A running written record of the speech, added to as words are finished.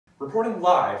Reporting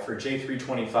live for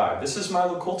J325, this is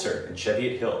Milo in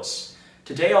Schaedyn Hills.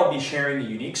 Today I'll be sharing a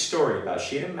unique story about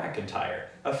Schaedyn McIntyre,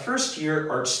 a first-year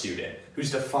art student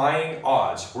who's defying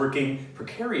odds working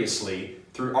precariously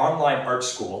through online art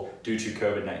school due to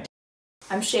COVID-19.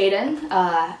 I'm Schaedyn.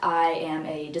 I am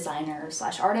a designer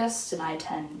slash artist and I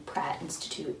attend Pratt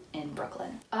Institute in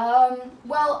Brooklyn.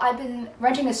 Well, I've been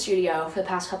renting a studio for the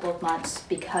past couple of months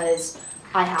because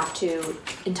I have to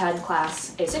attend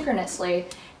class asynchronously.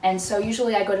 And so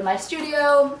usually I go to my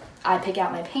studio, I pick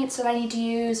out my paints that I need to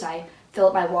use, I fill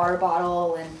up my water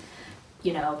bottle and,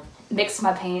 mix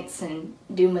my paints and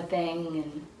do my thing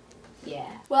and yeah.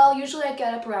 Well, usually I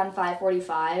get up around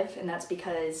 5:45 and that's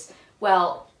because,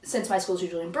 well, since my school's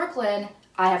usually in Brooklyn,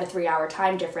 I have a 3-hour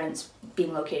time difference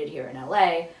being located here in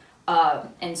LA.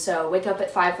 And so wake up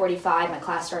at 5:45, my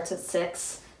class starts at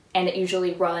 6 and it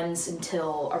usually runs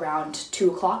until around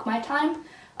 2 o'clock my time.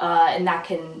 And that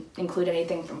can include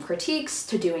anything from critiques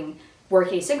to doing work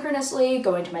asynchronously,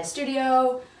 going to my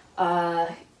studio.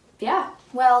 Yeah,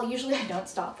 well, usually I don't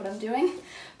stop what I'm doing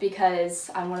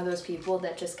because I'm one of those people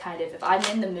that just kind of, if I'm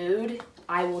in the mood,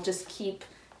 I will just keep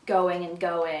going and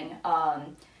going.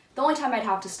 The only time I'd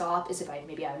have to stop is if I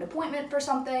maybe have an appointment for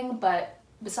something, but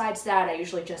besides that, I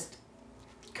usually just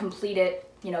complete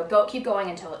it, keep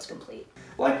going until it's complete.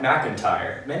 Like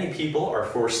McIntyre, many people are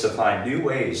forced to find new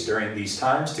ways during these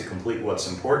times to complete what's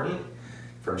important.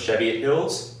 From Schaedyn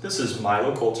Hills, this is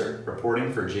Milo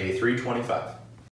reporting for J325.